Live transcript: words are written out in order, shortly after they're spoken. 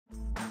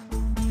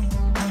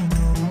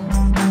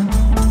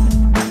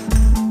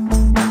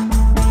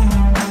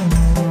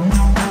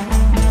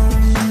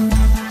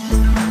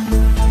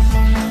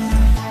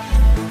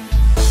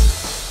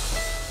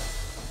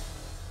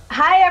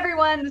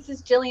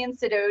is Jillian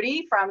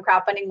Sidoti from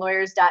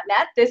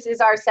crowdfundinglawyers.net. This is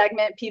our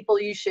segment, People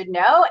You Should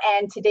Know,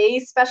 and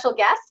today's special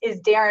guest is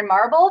Darren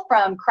Marble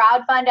from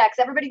CrowdfundX.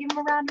 Everybody give him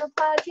a round of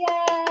applause.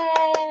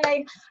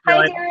 Yay!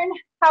 Hi, Darren.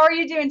 How are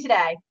you doing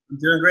today? I'm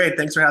doing great.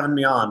 Thanks for having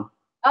me on.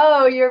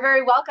 Oh, you're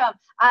very welcome.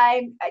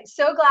 I'm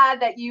so glad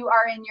that you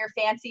are in your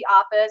fancy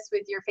office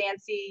with your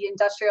fancy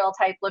industrial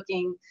type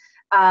looking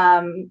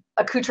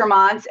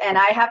accoutrements, and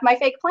I have my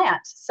fake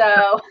plant.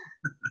 So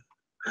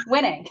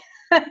winning.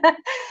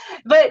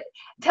 But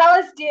tell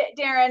us,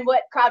 Darren,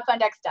 what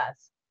CrowdfundX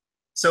does.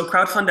 So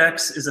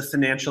CrowdfundX is a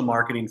financial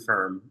marketing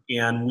firm,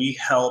 and we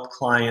help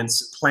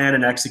clients plan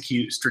and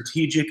execute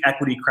strategic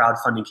equity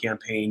crowdfunding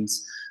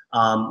campaigns.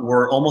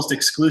 We're almost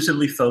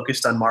exclusively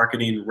focused on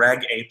marketing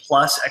Reg A+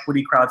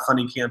 equity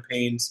crowdfunding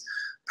campaigns.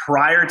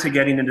 Prior to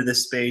getting into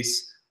this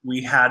space,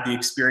 we had the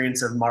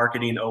experience of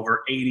marketing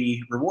over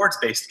 80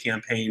 rewards-based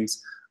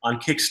campaigns on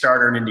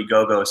Kickstarter and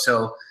Indiegogo.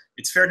 So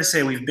it's fair to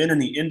say we've been in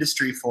the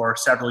industry for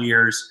several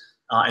years,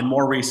 and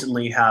more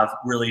recently have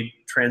really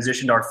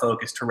transitioned our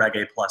focus to Reg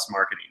A+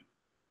 marketing.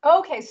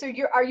 Okay, so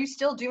are you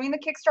still doing the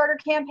Kickstarter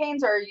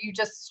campaigns, or are you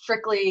just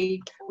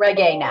strictly Reg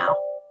A now?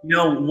 You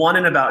know, 1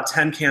 in about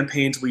 10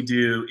 campaigns we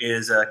do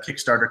is a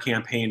Kickstarter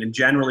campaign, and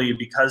generally,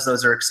 because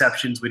those are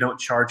exceptions, we don't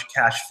charge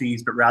cash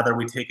fees, but rather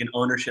we take an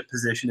ownership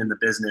position in the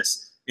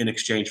business in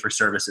exchange for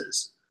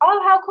services.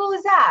 Oh, how cool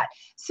is that?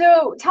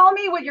 So tell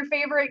me what your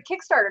favorite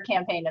Kickstarter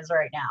campaign is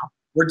right now.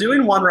 We're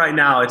doing one right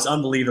now. It's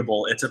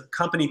unbelievable. It's a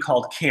company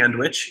called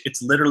Candwich.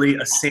 It's literally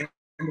a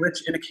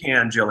sandwich in a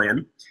can,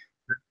 Jillian.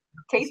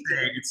 Tasty.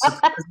 It's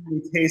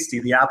surprisingly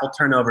tasty. The apple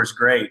turnover is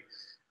great.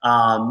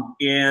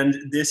 And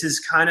this is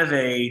kind of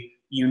a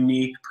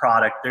unique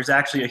product. There's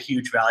actually a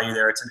huge value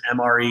there. It's an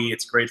MRE.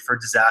 It's great for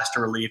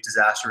disaster relief,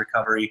 disaster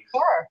recovery.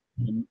 Sure.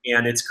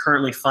 And it's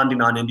currently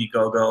funding on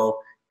Indiegogo.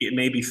 It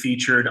may be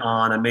featured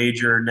on a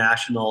major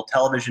national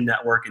television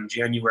network in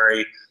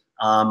January.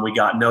 We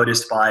got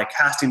noticed by a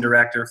casting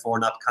director for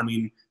an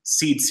upcoming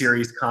Seed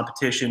Series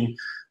competition.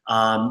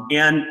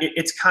 And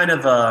it's kind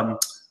of,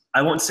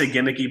 I won't say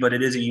gimmicky, but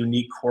it is a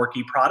unique,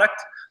 quirky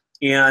product.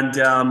 And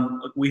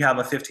we have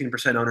a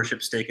 15%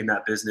 ownership stake in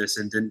that business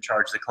and didn't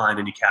charge the client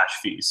any cash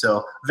fees.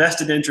 So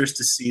vested interest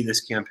to see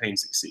this campaign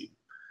succeed.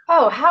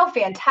 Oh, how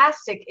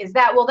fantastic is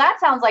that? Well, that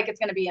sounds like it's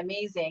going to be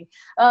amazing.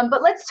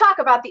 But let's talk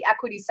about the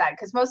equity side,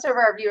 because most of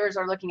our viewers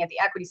are looking at the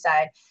equity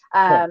side.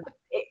 Cool.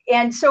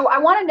 And so I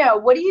want to know,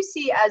 what do you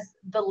see as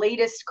the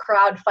latest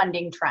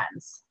crowdfunding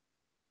trends?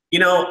 You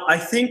know, I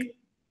think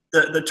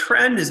the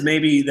trend is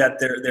maybe that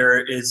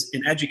there is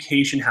an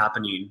education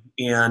happening.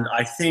 And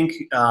I think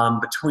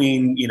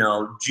between,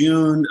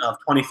 June of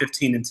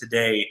 2015 and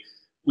today,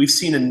 we've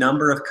seen a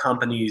number of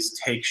companies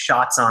take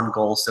shots on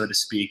goal, so to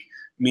speak,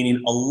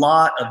 meaning a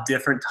lot of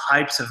different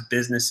types of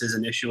businesses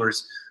and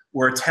issuers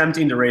were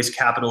attempting to raise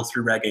capital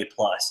through Reg A+.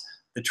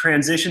 The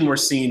transition we're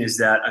seeing is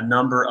that a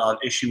number of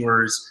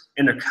issuers,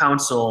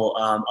 intercounsel,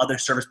 other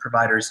service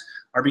providers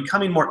are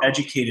becoming more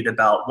educated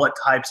about what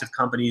types of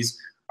companies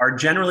are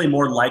generally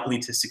more likely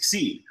to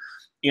succeed.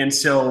 And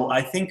so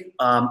I think,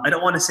 I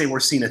don't want to say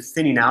we're seeing a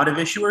thinning out of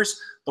issuers,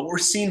 but we're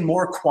seeing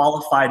more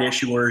qualified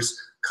issuers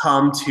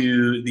come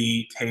to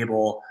the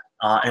table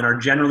and are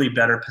generally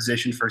better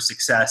positioned for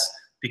success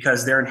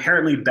because they're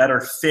inherently better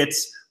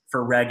fits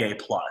for Reg A+.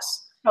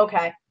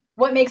 Okay.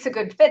 What makes a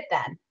good fit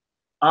then?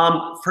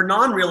 For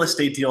non-real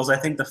estate deals, I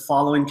think the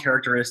following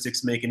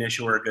characteristics make an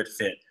issuer a good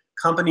fit.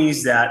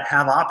 Companies that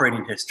have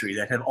operating history,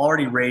 that have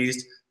already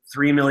raised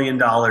 $3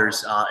 million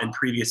in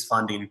previous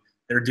funding.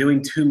 They're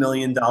doing $2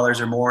 million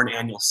or more in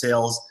annual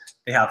sales.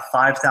 They have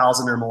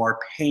 5,000 or more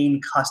paying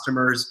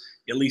customers,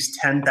 at least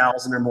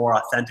 10,000 or more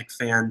authentic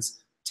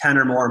fans, 10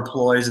 or more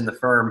employees in the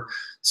firm.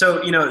 So,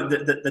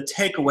 the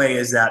takeaway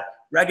is that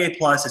Reg A+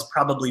 is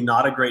probably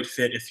not a great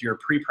fit if you're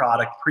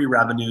pre-product,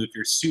 pre-revenue, if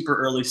you're super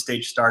early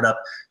stage startup.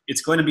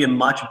 It's going to be a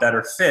much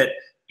better fit,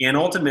 and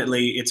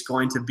ultimately it's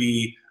going to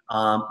be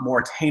more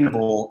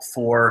attainable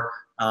for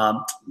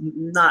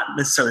not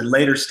necessarily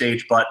later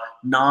stage, but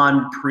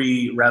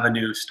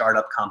non-pre-revenue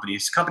startup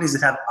companies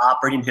that have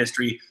operating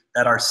history,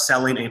 that are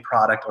selling a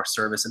product or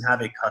service and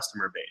have a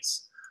customer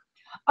base.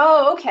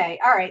 Oh, okay.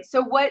 All right.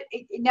 So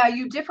now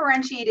you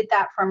differentiated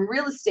that from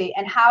real estate,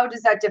 and how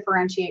does that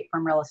differentiate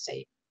from real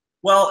estate?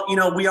 Well,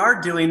 we are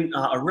doing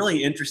a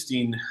really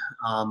interesting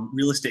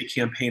real estate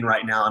campaign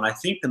right now, and I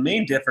think the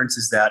main difference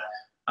is that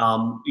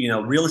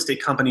real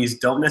estate companies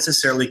don't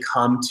necessarily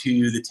come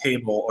to the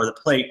table or the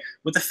plate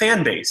with a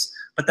fan base,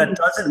 but that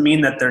doesn't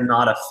mean that they're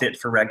not a fit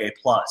for Reg A+.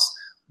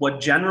 What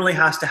generally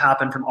has to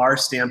happen from our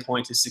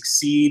standpoint to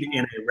succeed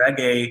in a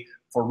Reg A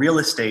for real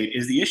estate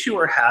is the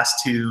issuer has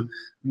to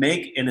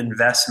make an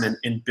investment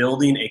in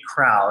building a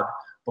crowd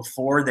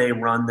before they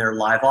run their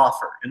live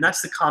offer. And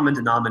that's the common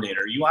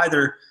denominator. You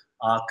either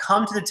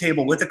come to the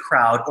table with a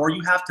crowd, or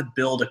you have to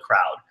build a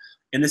crowd.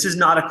 And this is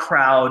not a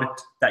crowd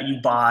that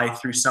you buy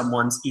through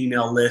someone's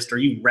email list or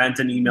you rent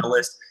an email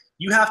list.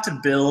 You have to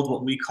build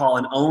what we call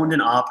an owned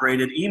and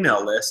operated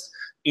email list.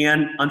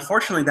 And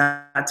unfortunately,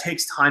 that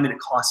takes time and it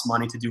costs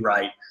money to do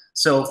right.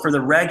 So for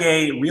the Reg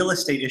A real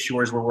estate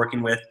issuers we're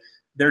working with,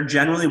 they're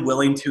generally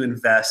willing to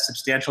invest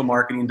substantial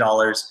marketing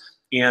dollars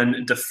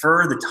and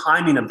defer the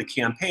timing of the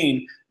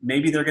campaign.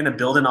 Maybe they're going to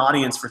build an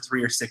audience for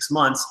 3 or 6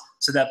 months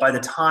so that by the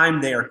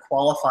time they are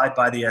qualified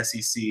by the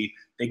SEC,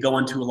 they go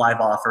into a live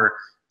offer,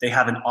 they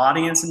have an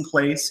audience in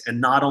place. And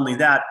not only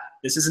that,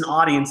 this is an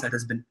audience that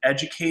has been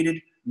educated,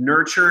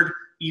 nurtured,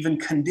 even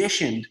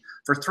conditioned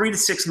for 3 to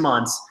 6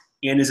 months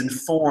and is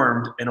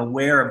informed and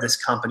aware of this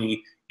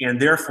company. And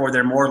therefore,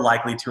 they're more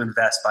likely to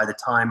invest by the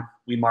time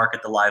we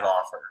market the live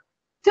offer.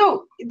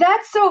 So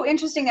that's so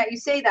interesting that you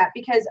say that,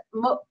 because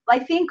I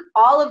think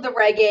all of the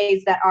Reg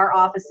A's that our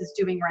office is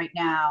doing right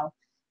now,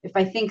 if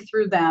I think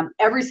through them,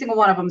 every single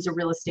one of them is a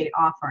real estate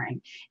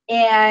offering.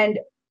 And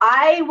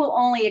I will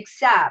only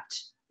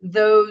accept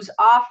those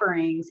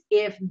offerings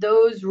if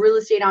those real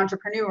estate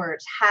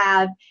entrepreneurs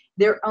have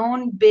their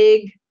own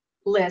big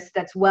list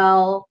that's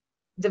well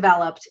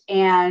developed,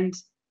 and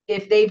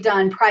if they've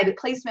done private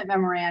placement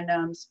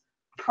memorandums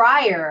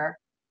prior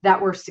that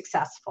were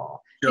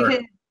successful. Sure.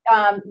 Because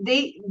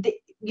they,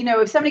 you know,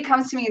 if somebody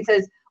comes to me and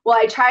says, well,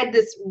 I tried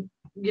this,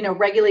 you know,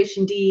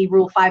 Regulation D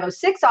Rule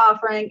 506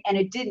 offering and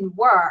it didn't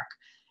work,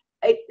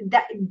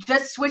 that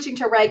just switching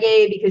to Reg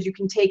A because you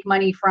can take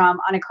money from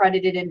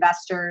unaccredited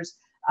investors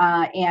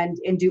and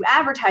do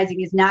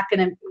advertising is not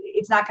going to,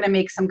 it's not going to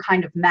make some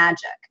kind of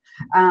magic.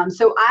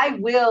 So I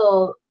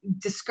will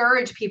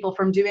discourage people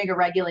from doing a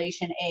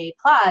Regulation A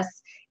plus,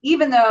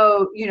 even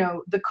though, you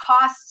know, the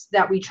costs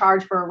that we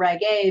charge for a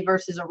Reg A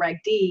versus a Reg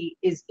D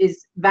is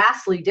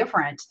vastly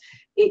different.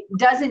 It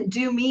doesn't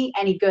do me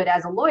any good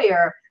as a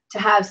lawyer to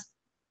have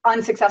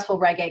unsuccessful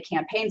Reg A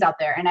campaigns out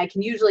there. And I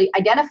can usually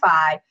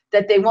identify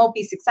that they won't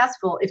be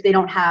successful if they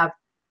don't have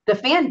the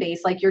fan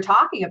base like you're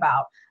talking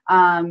about.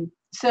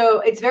 So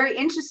it's very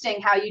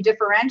interesting how you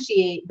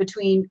differentiate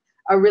between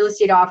a real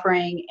estate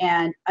offering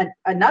and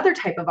another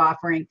type of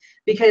offering,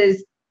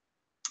 because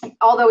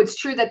although it's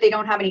true that they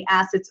don't have any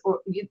assets, or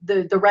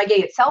the Reg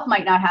A itself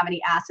might not have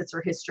any assets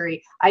or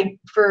history, I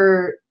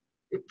for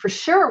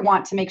sure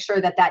want to make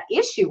sure that that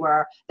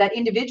issuer, that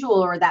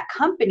individual or that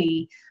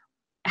company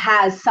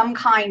has some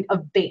kind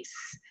of base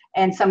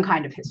and some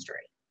kind of history.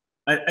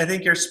 I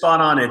think you're spot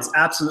on. It's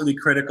absolutely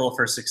critical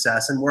for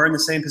success. And we're in the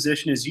same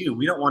position as you.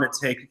 We don't want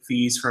to take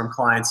fees from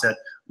clients that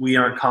we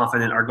aren't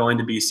confident are going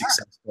to be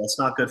successful. It's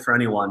not good for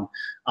anyone.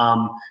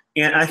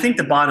 And I think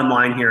the bottom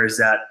line here is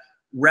that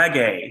Reg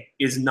A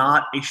is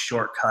not a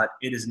shortcut.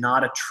 It is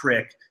not a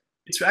trick.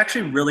 It's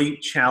actually really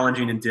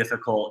challenging and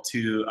difficult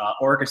to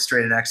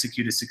orchestrate and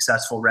execute a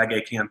successful Reg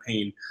A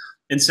campaign.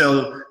 And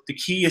so the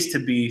key is to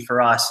be,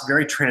 for us,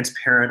 very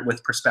transparent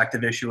with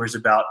prospective issuers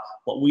about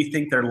what we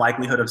think their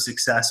likelihood of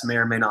success may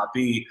or may not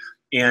be.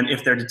 And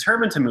if they're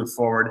determined to move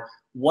forward,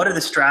 what are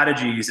the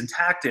strategies and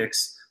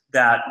tactics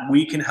that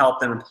we can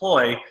help them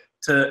employ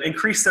to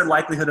increase their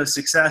likelihood of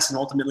success and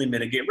ultimately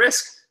mitigate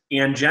risk?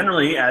 And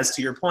generally, as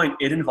to your point,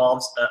 it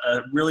involves a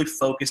really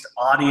focused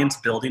audience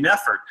building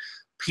effort.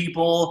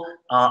 People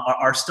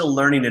are still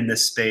learning in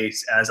this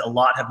space, as a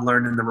lot have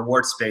learned in the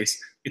reward space.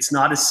 It's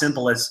not as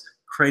simple as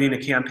creating a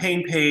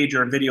campaign page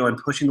or a video and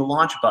pushing the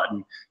launch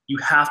button. You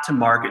have to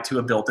market to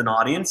a built-in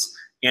audience,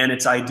 and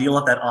it's ideal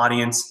if that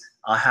audience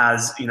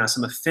has, you know,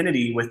 some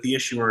affinity with the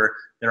issuer.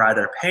 They're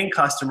either a paying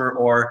customer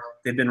or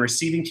they've been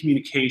receiving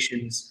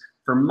communications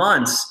for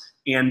months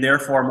and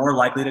therefore more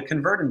likely to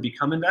convert and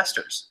become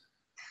investors.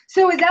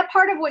 So is that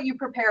part of what you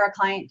prepare a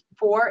client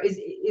for,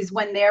 is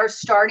when they're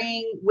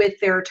starting with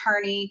their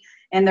attorney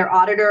and their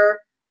auditor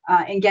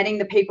and getting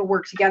the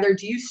paperwork together?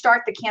 Do you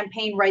start the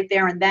campaign right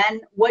there and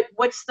then?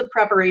 What's the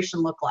preparation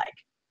look like?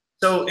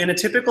 So in a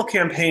typical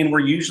campaign, we're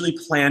usually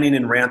planning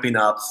and ramping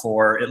up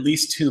for at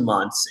least 2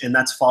 months, and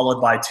that's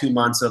followed by 2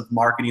 months of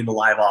marketing the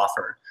live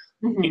offer.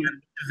 Mm-hmm. And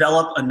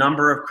develop a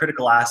number of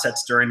critical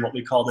assets during what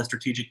we call the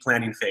strategic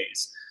planning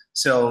phase.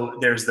 So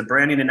there's the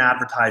branding and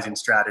advertising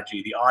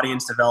strategy, the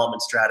audience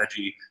development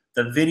strategy,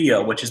 the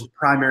video, which is the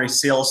primary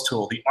sales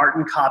tool, the art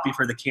and copy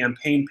for the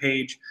campaign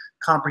page,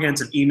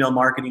 comprehensive email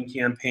marketing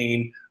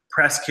campaign,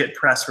 press kit,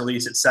 press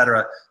release,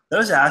 etc.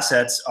 Those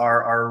assets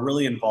are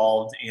really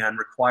involved and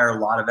require a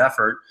lot of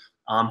effort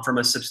from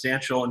a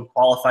substantial and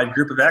qualified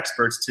group of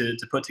experts to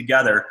put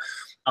together.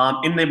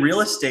 In the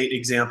real estate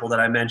example that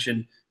I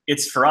mentioned,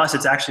 for us,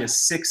 it's actually a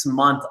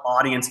 6-month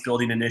audience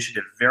building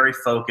initiative, very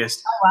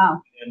focused. Oh,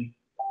 wow. And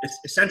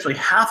essentially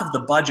half of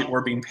the budget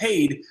we're being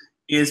paid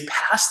is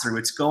pass through.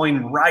 It's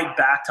going right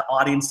back to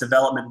audience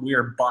development. We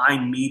are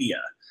buying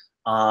media.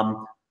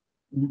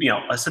 You know,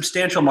 a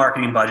substantial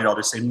marketing budget, I'll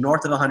just say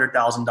north of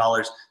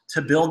 $100,000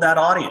 to build that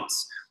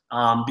audience,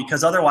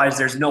 because otherwise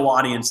there's no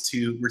audience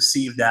to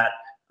receive that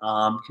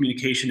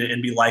communication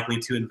and be likely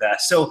to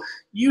invest. So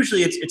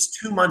usually it's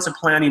 2 months of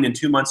planning and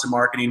 2 months of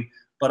marketing,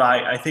 but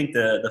I think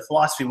the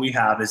philosophy we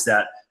have is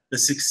that the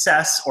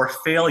success or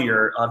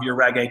failure of your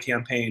Reg A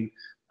campaign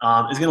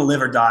is going to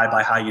live or die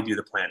by how you do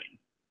the planning.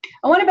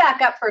 I want to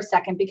back up for a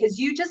second, because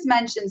you just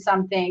mentioned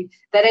something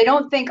that I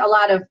don't think a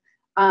lot of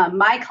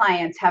my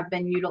clients have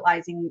been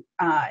utilizing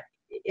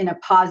in a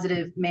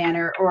positive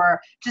manner,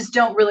 or just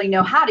don't really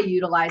know how to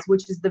utilize,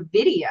 which is the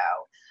video.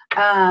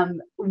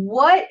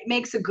 What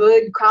makes a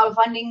good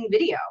crowdfunding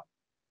video?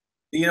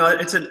 You know,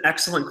 it's an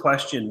excellent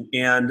question.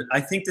 And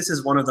I think this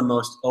is one of the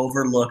most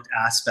overlooked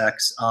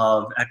aspects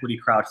of equity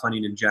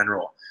crowdfunding in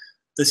general.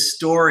 The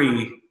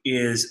story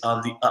is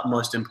of the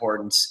utmost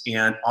importance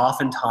and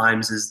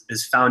oftentimes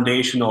is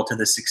foundational to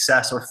the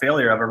success or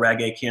failure of a Reg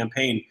A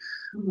campaign.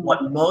 Mm-hmm.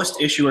 What most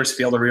issuers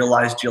fail to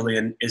realize,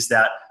 Jillian, is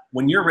that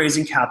when you're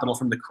raising capital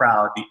from the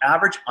crowd, the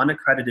average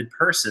unaccredited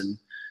person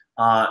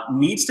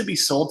needs to be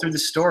sold through the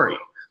story.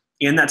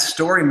 And that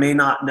story may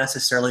not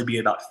necessarily be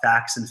about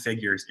facts and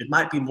figures. It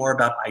might be more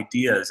about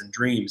ideas and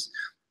dreams.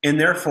 And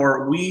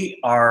therefore, we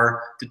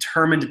are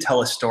determined to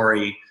tell a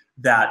story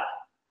that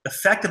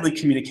effectively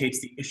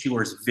communicates the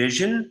issuer's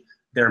vision,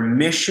 their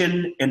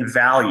mission, and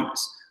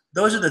values.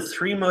 Those are the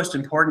three most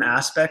important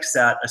aspects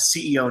that a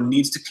CEO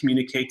needs to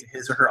communicate to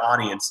his or her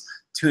audience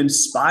to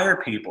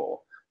inspire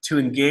people, to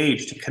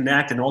engage, to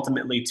connect, and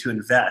ultimately to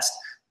invest.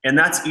 And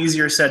that's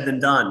easier said than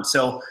done.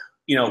 So,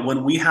 you know,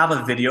 when we have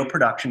a video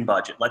production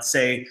budget, let's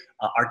say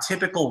our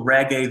typical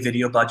Reg A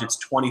video budget's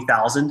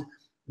 $20,000,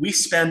 we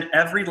spend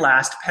every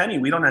last penny.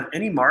 We don't have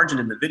any margin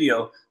in the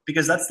video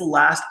because that's the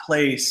last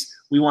place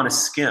we want to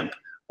skimp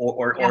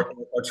or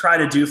try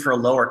to do for a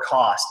lower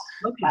cost.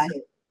 Okay.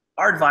 So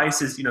our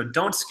advice is, you know,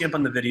 don't skimp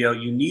on the video.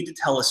 You need to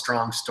tell a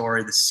strong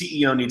story. The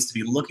CEO needs to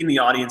be looking the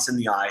audience in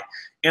the eye.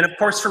 And of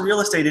course, for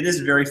real estate, it is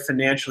very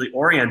financially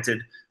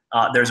oriented.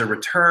 There's a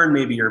return,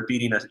 maybe you're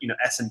beating a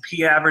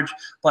S&P average,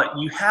 but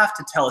you have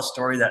to tell a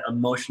story that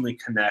emotionally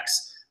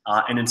connects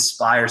and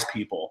inspires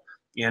people.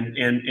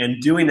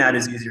 And doing that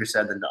is easier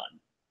said than done.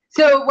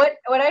 So what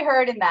I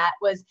heard in that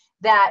was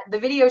that the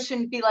video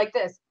shouldn't be like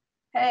this.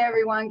 Hey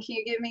everyone, can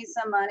you give me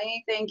some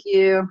money? Thank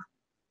you.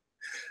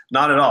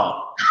 Not at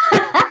all. It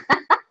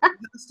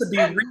has to be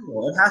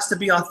real. It has to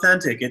be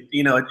authentic.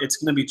 It's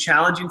going to be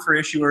challenging for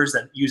issuers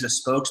that use a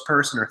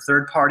spokesperson or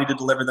third party to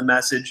deliver the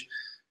message.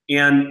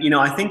 And,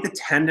 I think the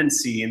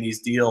tendency in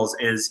these deals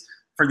is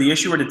for the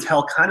issuer to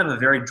tell kind of a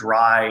very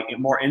dry,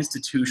 more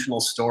institutional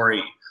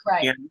story.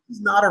 Right. And this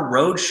is not a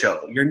roadshow.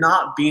 You're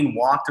not being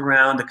walked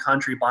around the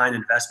country by an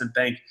investment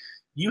bank.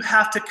 You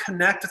have to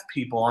connect with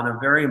people on a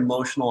very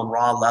emotional and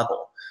raw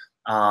level.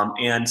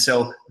 And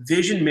so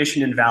vision,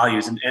 mission, and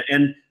values.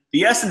 And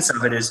the essence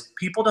of it is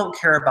people don't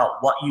care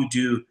about what you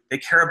do. They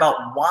care about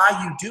why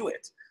you do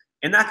it.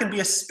 And that can be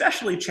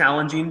especially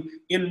challenging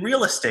in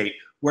real estate,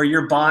 where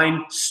you're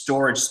buying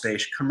storage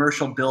space,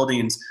 commercial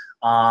buildings,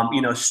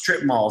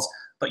 strip malls,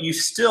 but you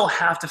still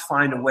have to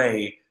find a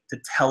way to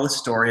tell a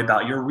story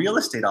about your real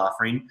estate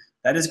offering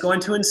that is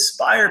going to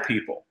inspire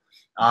people.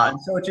 And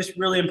so it's just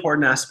really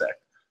important aspect.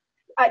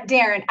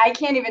 Darren, I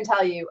can't even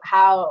tell you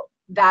how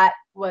that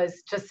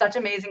was just such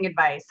amazing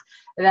advice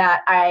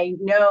that I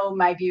know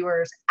my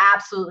viewers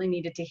absolutely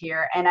needed to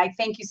hear. And I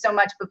thank you so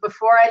much. But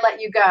before I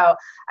let you go,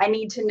 I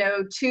need to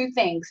know two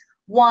things.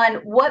 One,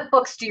 what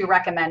books do you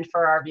recommend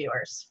for our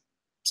viewers?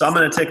 So I'm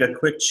going to take a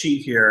quick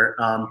cheat here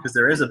because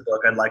there is a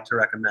book I'd like to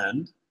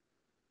recommend.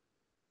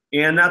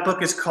 And that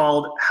book is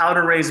called How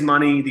to Raise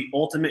Money, The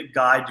Ultimate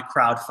Guide to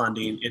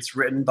Crowdfunding. It's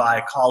written by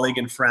a colleague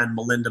and friend,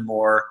 Melinda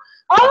Moore.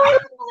 Oh,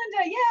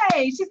 Melinda,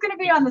 yay! She's going to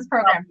be on this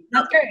program.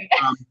 That's great.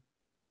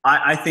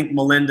 I think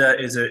Melinda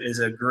is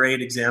a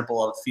great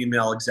example of a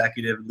female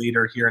executive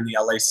leader here in the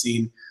LA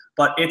scene.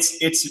 But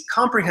it's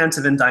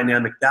comprehensive and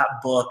dynamic. That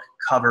book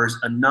covers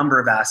a number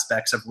of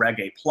aspects of Reg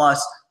A+,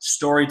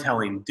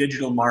 storytelling,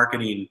 digital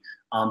marketing,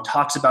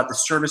 talks about the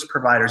service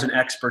providers and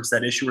experts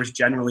that issuers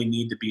generally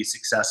need to be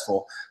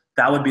successful.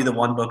 That would be the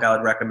one book I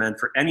would recommend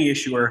for any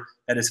issuer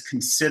that is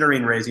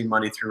considering raising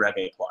money through Reg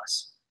A+.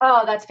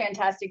 Oh, that's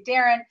fantastic.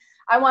 Darren,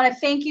 I want to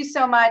thank you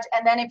so much.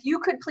 And then if you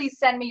could please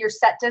send me your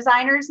set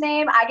designer's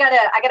name. I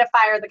gotta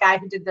fire the guy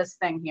who did this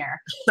thing here.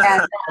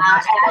 And,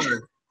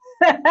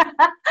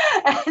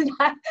 and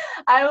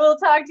I will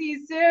talk to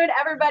you soon.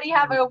 Everybody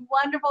have a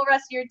wonderful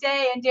rest of your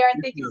day. And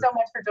Darren, thank you so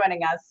much for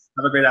joining us.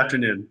 Have a great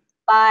afternoon.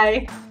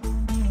 Bye.